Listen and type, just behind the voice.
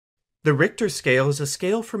The Richter scale is a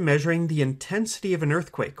scale for measuring the intensity of an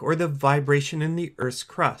earthquake or the vibration in the Earth's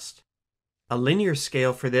crust. A linear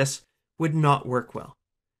scale for this would not work well.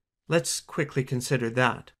 Let's quickly consider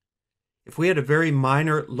that. If we had a very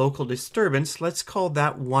minor local disturbance, let's call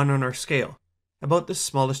that 1 on our scale, about the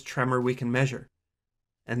smallest tremor we can measure.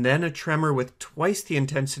 And then a tremor with twice the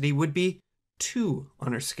intensity would be 2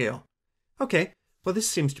 on our scale. Okay, well this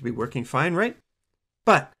seems to be working fine, right?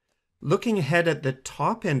 But looking ahead at the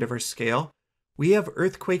top end of our scale, we have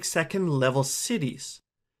earthquake second level cities.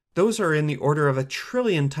 Those are in the order of 1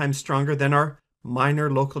 trillion times stronger than our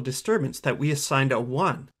minor local disturbance that we assigned a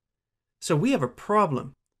 1. So we have a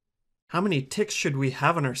problem. How many ticks should we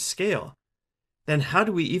have on our scale? Then how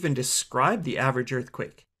do we even describe the average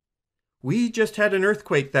earthquake? We just had an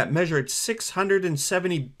earthquake that measured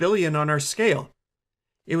 670 billion on our scale.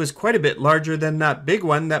 It was quite a bit larger than that big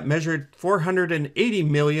one that measured 480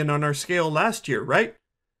 million on our scale last year, right?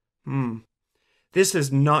 This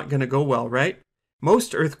is not going to go well, right?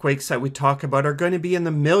 Most earthquakes that we talk about are going to be in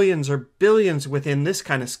the millions or billions within this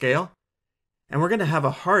kind of scale. And we're going to have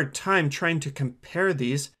a hard time trying to compare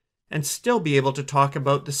these and still be able to talk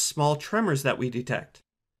about the small tremors that we detect.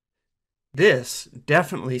 This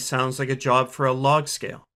definitely sounds like a job for a log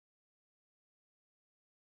scale.